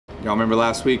Y'all remember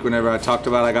last week whenever I talked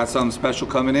about I got something special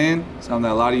coming in, something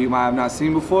that a lot of you might have not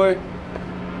seen before?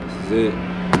 This is it.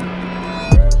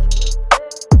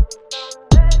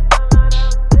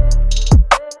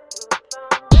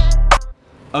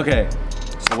 Okay,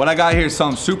 so what I got here is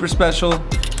something super special,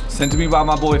 sent to me by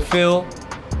my boy Phil.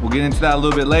 We'll get into that a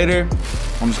little bit later.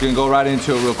 I'm just gonna go right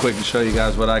into it real quick and show you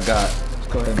guys what I got. Let's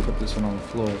go ahead and put this one on the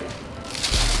floor.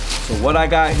 So what I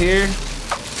got here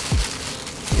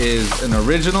is an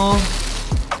original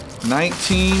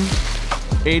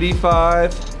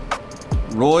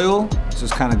 1985 Royal. Let's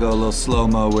just kind of go a little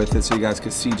slow-mo with it so you guys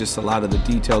can see just a lot of the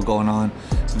detail going on.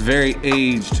 It's a very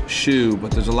aged shoe,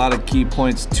 but there's a lot of key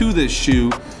points to this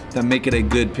shoe that make it a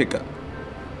good pickup.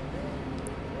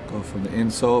 Go from the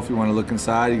insole, if you want to look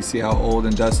inside, you can see how old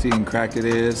and dusty and cracked it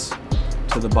is,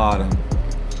 to the bottom.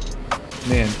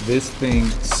 Man, this thing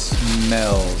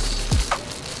smells.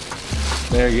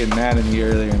 They were getting mad at me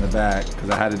earlier in the back because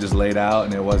I had it just laid out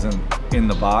and it wasn't in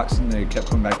the box, and they kept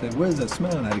coming back there, where's that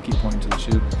smell? And I had to keep pointing to the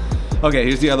shoe. Okay,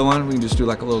 here's the other one. We can just do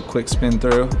like a little quick spin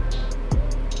through.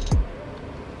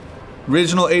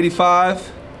 Original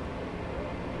 85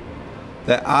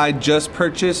 that I just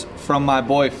purchased from my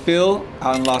boy Phil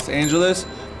out in Los Angeles.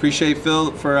 Appreciate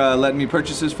Phil for letting me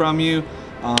purchase this from you.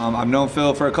 I've known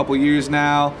Phil for a couple years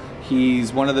now.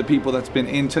 He's one of the people that's been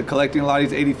into collecting a lot of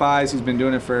these 85s. He's been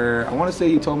doing it for, I want to say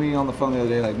he told me on the phone the other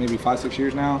day, like maybe 5-6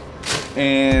 years now.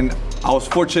 And I was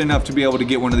fortunate enough to be able to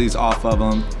get one of these off of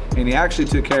him. And he actually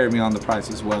took care of me on the price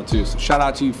as well too. So shout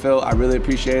out to you, Phil. I really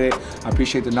appreciate it. I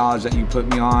appreciate the knowledge that you put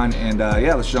me on. And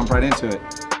yeah, let's jump right into it.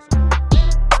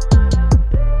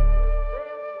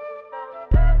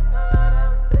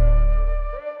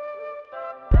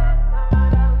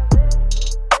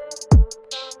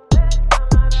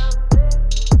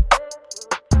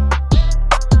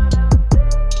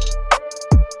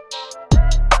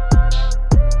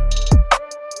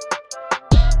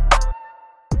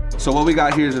 So what we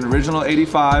got here is an original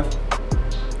 85.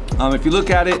 If you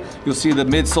look at it, you'll see the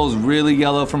midsole is really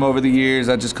yellow from over the years.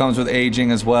 That just comes with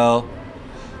aging as well.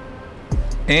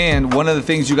 And one of the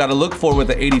things you got to look for with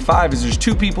the 85 is there's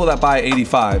two people that buy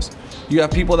 85s. You have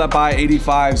people that buy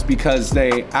 85s because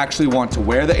they actually want to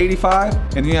wear the 85,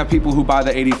 and then you have people who buy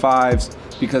the 85s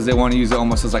because they want to use it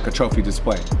almost as like a trophy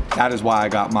display. That is why I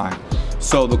got mine.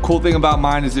 So the cool thing about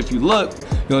mine is if you look,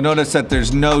 you'll notice that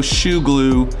there's no shoe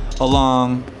glue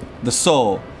along the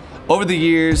sole. Over the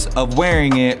years of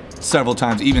wearing it several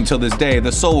times, even till this day,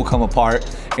 the sole will come apart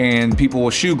and people will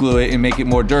shoe glue it and make it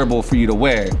more durable for you to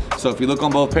wear. So if you look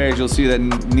on both pairs, you'll see that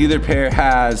neither pair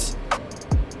has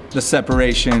the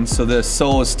separation, so the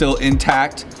sole is still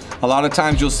intact. A lot of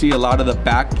times you'll see a lot of the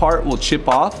back part will chip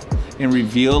off and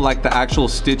reveal like the actual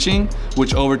stitching,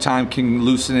 which over time can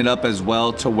loosen it up as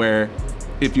well to where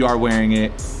if you are wearing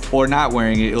it or not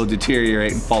wearing it, it'll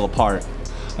deteriorate and fall apart.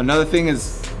 Another thing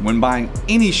is when buying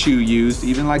any shoe used,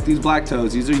 even like these black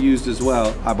toes, these are used as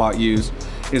well, I bought used,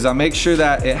 is I make sure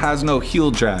that it has no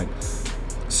heel drag.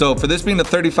 So for this being a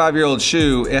 35-year-old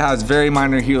shoe, it has very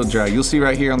minor heel drag. You'll see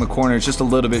right here on the corner, it's just a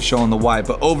little bit showing the white,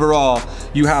 but overall,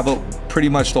 you have pretty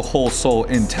much the whole sole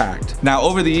intact. Now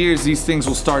over the years, these things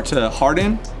will start to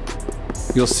harden.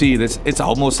 You'll see this, it's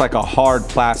almost like a hard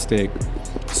plastic.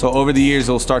 So over the years,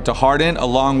 it'll start to harden,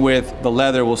 along with the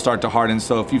leather will start to harden.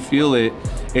 So if you feel it,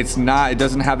 it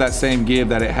doesn't have that same give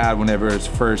that it had whenever it's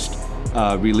first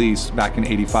released back in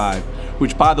 85.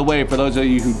 Which, by the way, for those of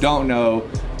you who don't know,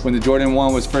 when the Jordan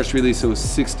 1 was first released, it was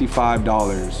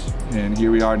 $65. And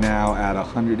here we are now at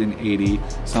 180.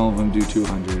 Some of them do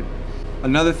 200.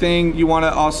 Another thing you wanna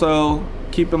also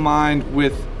keep in mind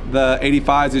with the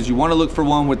 85s is you wanna look for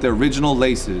one with the original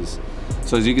laces.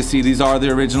 So as you can see, these are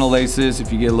the original laces.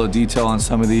 If you get a little detail on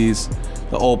some of these,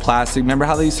 the old plastic. Remember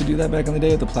how they used to do that back in the day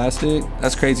with the plastic?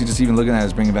 That's crazy, just even looking at it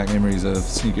is bringing back memories of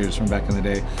sneakers from back in the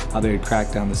day. How they would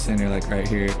crack down the center like right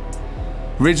here.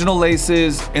 Original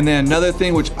laces, and then another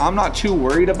thing which I'm not too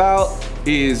worried about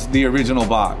is the original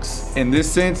box. In this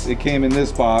sense, it came in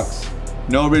this box.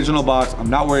 No original box, I'm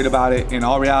not worried about it. In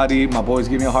all reality, my boys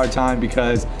give me a hard time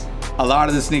because a lot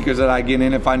of the sneakers that I get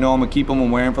in, if I know I'm gonna keep them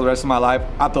and wear them for the rest of my life,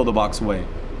 I throw the box away.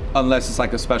 Unless it's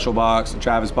like a special box, a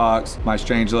Travis box, my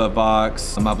Strangelove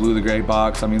box, my Blue the Great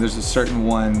box. I mean, there's just certain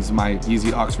ones, my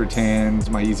Yeezy Oxford 10s,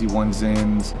 my Yeezy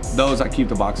 1s. Those I keep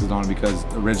the boxes on because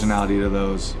the originality to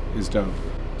those is dope.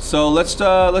 So let's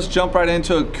jump right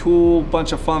into a cool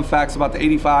bunch of fun facts about the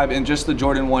 85 and just the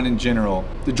Jordan 1 in general.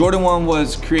 The Jordan 1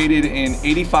 was created in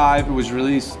 85. It was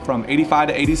released from 85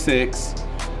 to 86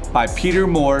 by Peter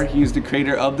Moore. He is the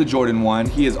creator of the Jordan 1.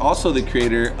 He is also the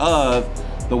creator of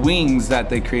the wings that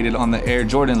they created on the Air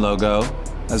Jordan logo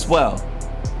as well.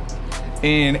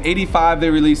 In 85,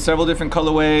 they released several different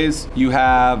colorways. You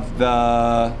have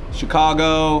the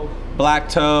Chicago, Black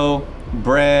Toe,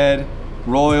 Bread,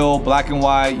 Royal, Black and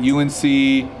White,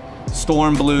 UNC,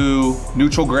 Storm Blue,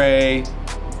 Neutral Gray.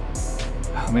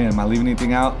 Oh man, am I leaving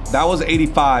anything out? That was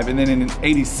 85, and then in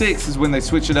 86 is when they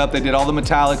switched it up. They did all the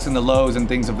metallics and the lows and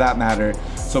things of that matter.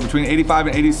 So between 85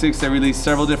 and 86, they released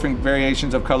several different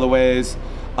variations of colorways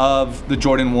of the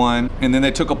Jordan 1, and then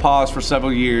they took a pause for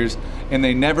several years, and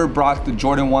they never brought the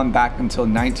Jordan 1 back until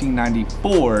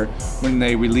 1994 when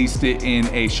they released it in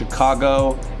a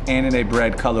Chicago and in a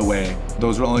Bread colorway.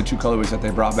 Those were only two colorways that they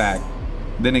brought back.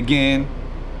 Then again,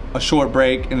 a short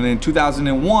break, and then in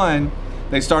 2001,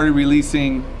 they started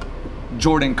releasing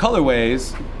Jordan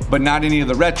colorways, but not any of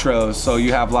the retros. So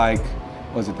you have like,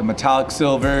 was it the metallic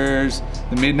silvers,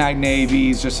 the midnight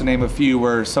navies, just to name a few,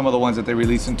 were some of the ones that they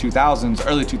released in 2000s,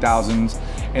 early 2000s.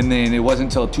 And then it wasn't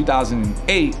until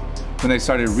 2008 when they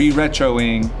started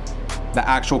re-retroing the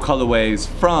actual colorways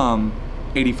from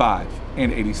 85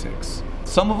 and 86.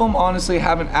 Some of them honestly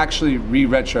haven't actually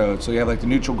re-retroed. So you have like the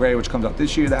neutral gray, which comes out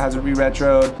this year, that hasn't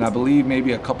re-retroed. And I believe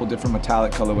maybe a couple different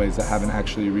metallic colorways that haven't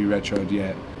actually re-retroed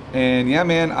yet. And yeah,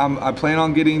 man, I plan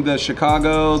on getting the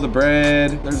Chicago, the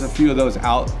Bread. There's a few of those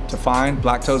out to find.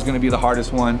 Black Toe is gonna be the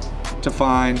hardest one to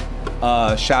find.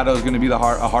 Shadow is gonna be a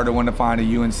harder one to find. A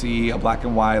UNC, a Black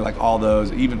and White, like all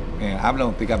those. Even, man, I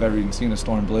don't think I've ever even seen a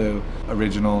Storm Blue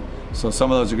original. So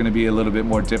some of those are gonna be a little bit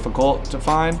more difficult to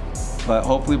find. But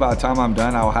hopefully by the time I'm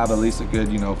done, I'll have at least a good,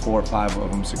 4 or 5 of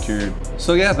them secured.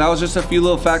 So yeah, that was just a few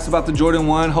little facts about the Jordan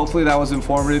 1. Hopefully that was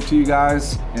informative to you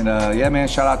guys. And yeah, man,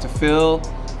 shout out to Phil.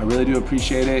 I really do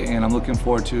appreciate it, and I'm looking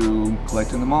forward to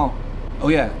collecting them all. Oh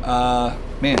yeah,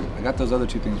 man, I got those other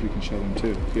 2 things we can show them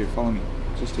too. Here, follow me.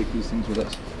 Just take these things with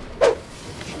us.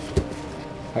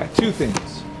 I got 2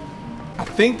 things. I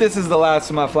think this is the last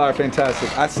of my Flower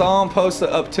Fantastic. I saw him post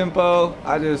the up-tempo.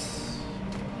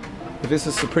 If it's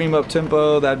a Supreme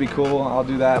up-tempo, that'd be cool. I'll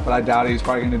do that, but I doubt it. He's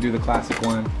probably gonna do the classic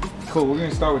one. Cool, we're gonna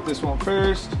start with this one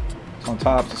first. It's on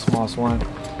top, it's the smallest one.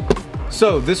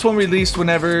 So this one released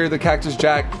whenever the Cactus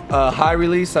Jack High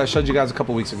release I showed you guys a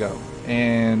couple weeks ago.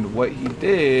 And what he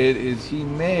did is he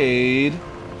made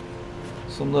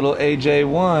some little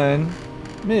AJ1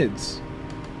 mids.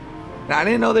 Now I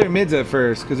didn't know they were mids at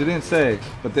first because it didn't say,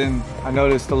 but then I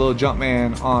noticed the little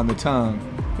Jumpman on the tongue,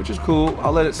 which is cool.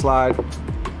 I'll let it slide.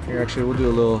 Here, actually, we'll do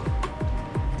a little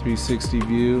 360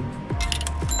 view.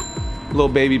 Little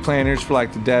baby planters for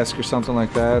like the desk or something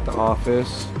like that at the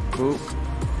office. Oop.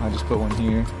 I just put one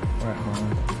here, right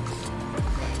home.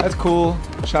 That's cool.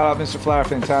 Shout out Mr. Flower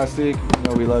Fantastic. You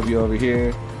know we love you over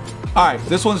here. All right,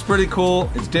 this one's pretty cool.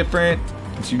 It's different,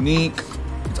 it's unique.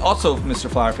 It's also Mr.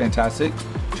 Flower Fantastic.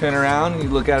 Turn around and you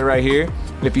look at it right here.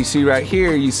 If you see right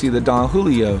here, you see the Don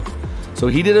Julio. So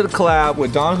he did a collab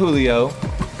with Don Julio,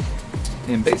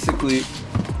 and basically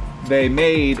they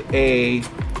made a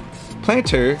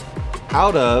planter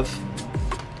out of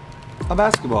a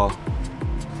basketball.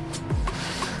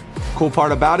 Cool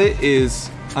part about it is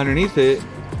underneath it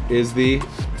is the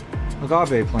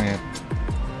agave plant.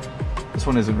 This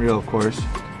one isn't real, of course,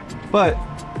 but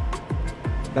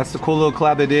that's the cool little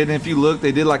collab they did. And if you look,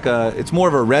 they did like it's more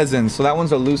of a resin. So that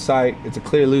one's a lucite, it's a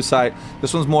clear lucite.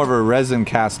 This one's more of a resin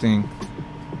casting.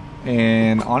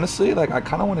 And honestly, like I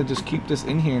kind of want to just keep this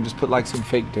in here and just put like some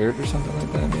fake dirt or something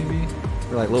like that maybe,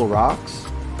 or like little rocks.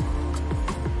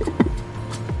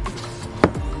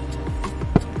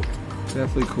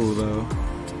 Definitely cool though.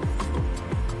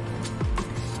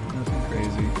 Nothing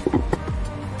crazy.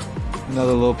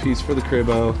 Another little piece for the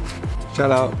cribbo. Shout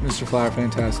out Mr. Flower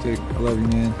Fantastic. I love you,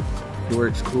 man. Your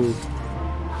work's cool.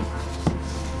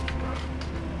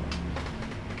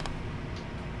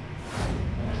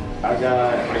 I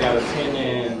got a 10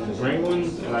 in the green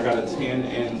ones, and I got a 10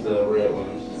 in the red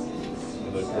ones.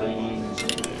 The green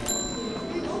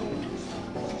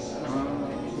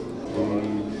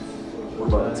ones. What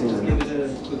about the 10?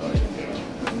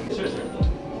 Sure.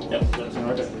 Yep, that's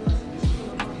right there.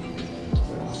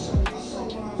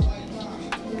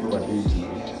 What about these?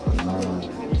 9.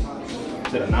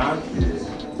 Is it a 9? Yeah.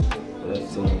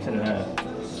 That's 10 and a half.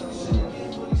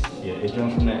 Yeah, it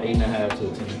jumped from that 8.5 to a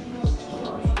 10.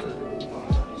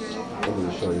 I'm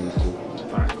gonna show you this too.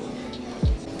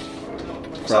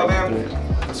 What's up, man?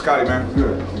 It's Scotty, man.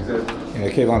 Good. Exactly. Yeah,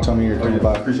 Kayvon told me you're coming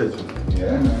by. Appreciate you.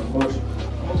 Yeah, man, of course.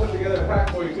 I'm gonna put together a pack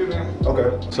for you too, man. Okay.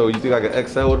 So you think like an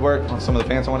XL would work on some of the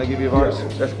pants I want to give you of ours? Yeah,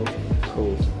 that's cool.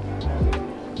 Cool.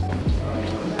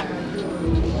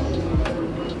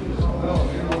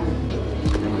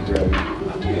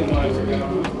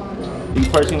 You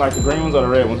personally like the green ones or the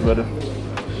red ones better?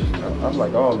 I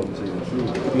like all of them too.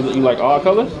 You like all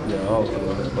colors? Yeah,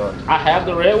 I have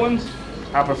the red ones.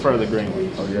 I prefer the green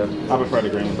ones. Oh yeah. I prefer the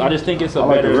green ones. I just think it's a I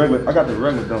like better. the regular. I got the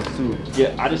regular dunks too.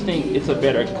 Yeah, I just think it's a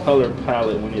better color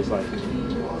palette when it's like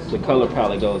the color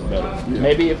palette goes better. Yeah.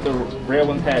 Maybe if the red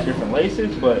ones had different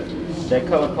laces, but that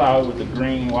color palette with the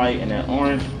green, white, and that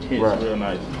orange hits real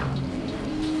nice.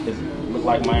 It look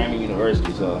like Miami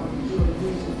University, so.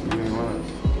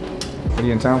 What are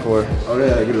you in town for? Oh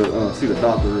yeah, I get to see the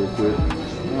doctor real quick.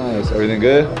 Nice. Everything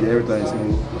good? Yeah, everything's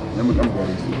smooth. I'm going.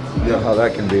 Yeah, how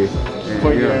that can be.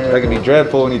 Yeah. That can be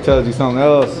dreadful when he tells you something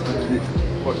else.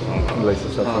 Lace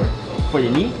this up For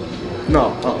your knee?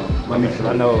 No. My knee.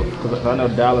 I know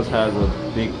Dallas has a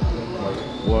big,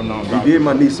 well-known doctor. He did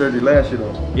my knee surgery last year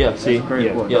though. Yeah, see, Crazy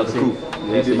yeah, boy, yeah, Dr. see. Coop.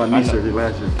 Yeah, he did my knee surgery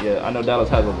last year. Yeah, I know Dallas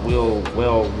has a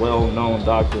well-known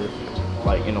doctor,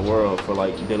 like in the world for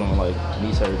like dealing with like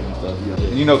knee surgery and stuff. Yeah.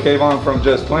 You know Kayvon from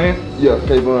just playing? Yeah,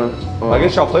 Kayvon. I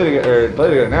guess y'all play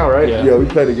together now, right? Yeah. Yeah, we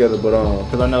play together, but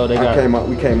because I know they got.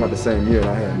 We came out the same year, and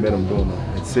I had met him doing it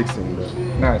at 16. Though.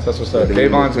 Nice, that's what's up. Yeah,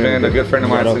 Kayvon's been a good friend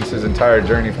of mine Yeah. since his entire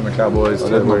journey from the Cowboys to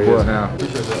that's where my he is boy. now.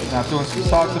 Now I'm doing some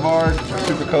socks of ours, which are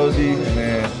super cozy, and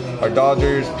then our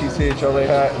Dodgers PCHLA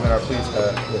hat, and then our police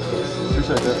hat.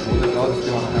 Appreciate that. I'll just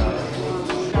do on the hat.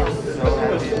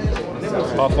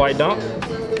 Off-white dunk,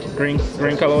 green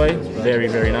colorway, very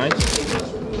nice.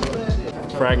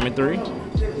 Fragment 3.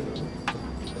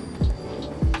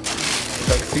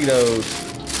 Tuxedos.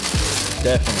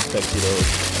 Definitely tuxedos.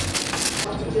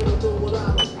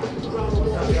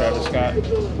 Travis Scott,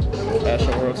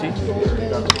 Astro Royalty.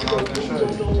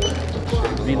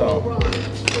 V-Law.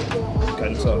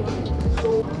 Cutting so.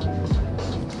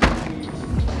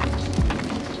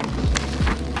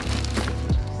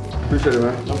 Appreciate it,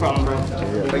 man. No problem, bro.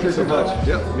 Thank you so much.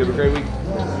 Yep. You have a great week.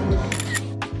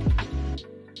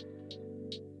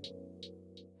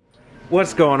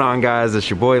 What's going on, guys? It's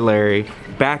your boy Larry,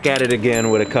 back at it again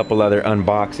with a couple other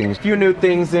unboxings. A few new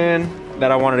things in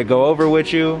that I wanted to go over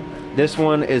with you. This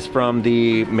one is from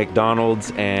the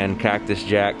McDonald's and Cactus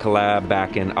Jack collab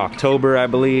back in October, I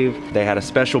believe. They had a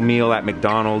special meal at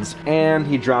McDonald's and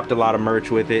he dropped a lot of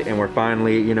merch with it, and we're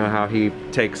finally, you know how he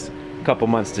takes a couple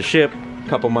months to ship, a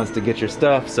couple months to get your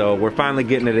stuff, so we're finally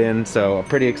getting it in. So I'm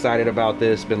pretty excited about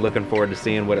this. Been looking forward to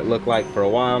seeing what it looked like for a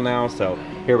while now, so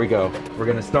here we go. We're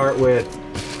gonna start with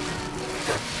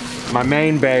my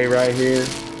main bay right here.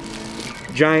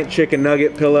 Giant chicken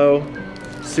nugget pillow,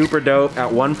 super dope.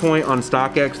 At one point on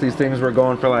StockX, these things were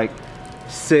going for like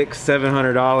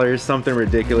 $600–700, something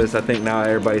ridiculous. I think now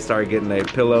everybody started getting their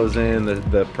pillows in.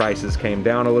 The prices came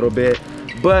down a little bit,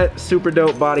 but super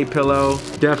dope body pillow.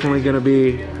 Definitely gonna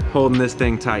be holding this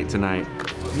thing tight tonight.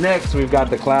 Next, we've got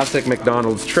the classic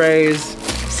McDonald's trays.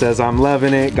 Says I'm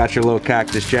loving it. Got your little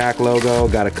Cactus Jack logo.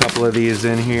 Got a couple of these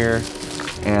in here.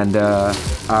 And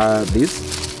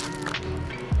these,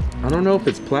 I don't know if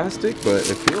it's plastic, but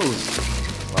it feels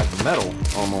like metal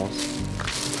almost.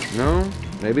 No,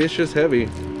 maybe it's just heavy.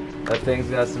 That thing's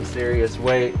got some serious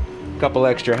weight. Couple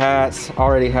extra hats.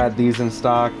 Already had these in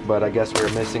stock, but I guess we're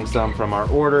missing some from our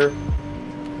order.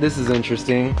 This is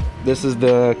interesting. This is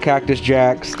the Cactus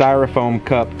Jack styrofoam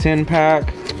cup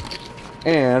 10-pack.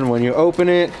 And when you open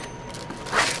it,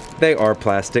 they are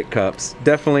plastic cups.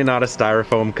 Definitely not a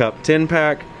styrofoam cup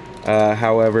 10-pack.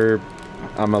 However,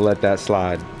 I'm gonna let that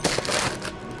slide.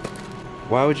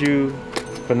 Why would you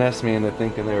finesse me into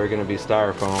thinking they were gonna be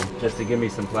styrofoam just to give me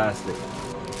some plastic?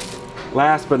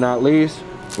 Last but not least,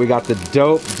 we got the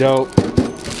dope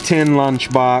tin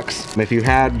lunchbox. If you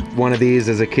had one of these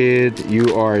as a kid,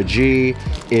 you are a G.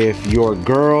 If your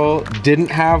girl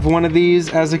didn't have one of these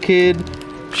as a kid,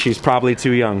 she's probably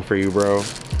too young for you, bro.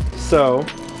 So,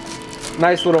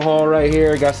 nice little haul right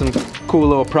here. Got some cool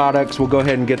little products. We'll go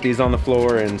ahead and get these on the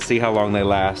floor and see how long they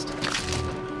last.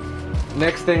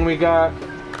 Next thing we got,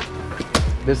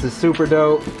 this is super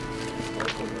dope.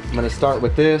 I'm gonna start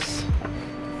with this.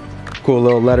 Cool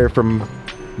little letter from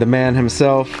the man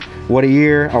himself. What a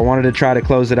year. I wanted to try to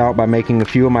close it out by making a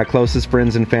few of my closest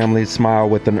friends and family smile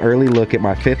with an early look at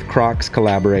my 5th Crocs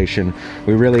collaboration.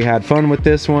 We really had fun with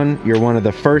this one. You're one of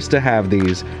the first to have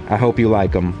these. I hope you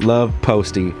like them. Love,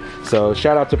 Posty. So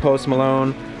shout out to Post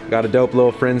Malone. Got a dope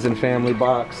little friends and family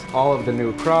box. All of the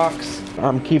new Crocs.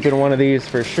 I'm keeping one of these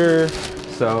for sure.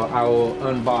 So I will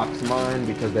unbox mine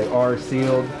because they are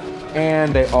sealed.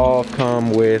 And they all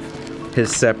come with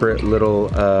his separate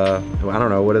little, I don't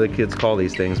know, what do the kids call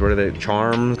these things? What are they,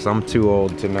 charms? 'Cause I'm too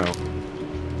old to know.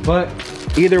 But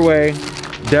either way,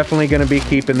 definitely gonna be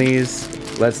keeping these.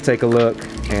 Let's take a look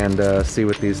and see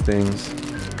what these things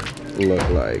look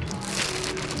like.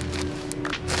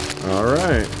 All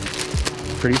right,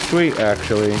 pretty sweet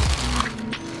actually.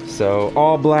 So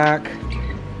all black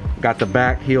Got the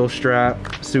back heel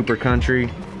strap, super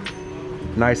country,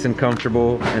 nice and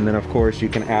comfortable. And then of course you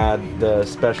can add the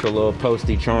special little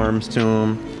posty charms to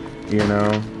them, you know,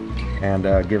 and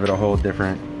give it a whole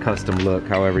different custom look,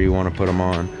 however you want to put them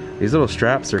on. These little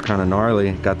straps are kind of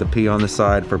gnarly. Got the P on the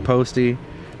side for posty.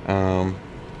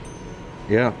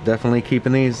 Yeah, definitely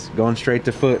keeping these going straight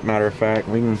to foot. Matter of fact,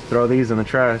 we can throw these in the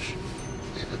trash.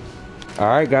 All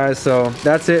right, guys, so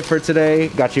that's it for today.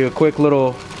 Got you a quick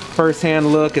little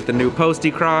first-hand look at the new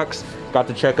posty Crocs. Got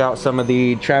to check out some of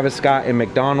the Travis Scott and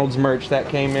McDonald's merch that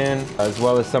came in, as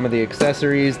well as some of the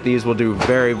accessories. These will do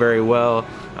very, very well.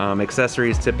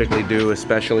 Accessories typically do,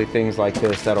 especially things like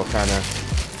this that'll kind of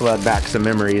flood back some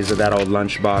memories of that old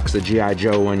lunchbox, the G.I.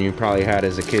 Joe one you probably had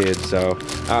as a kid. So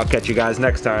I'll catch you guys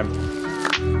next time.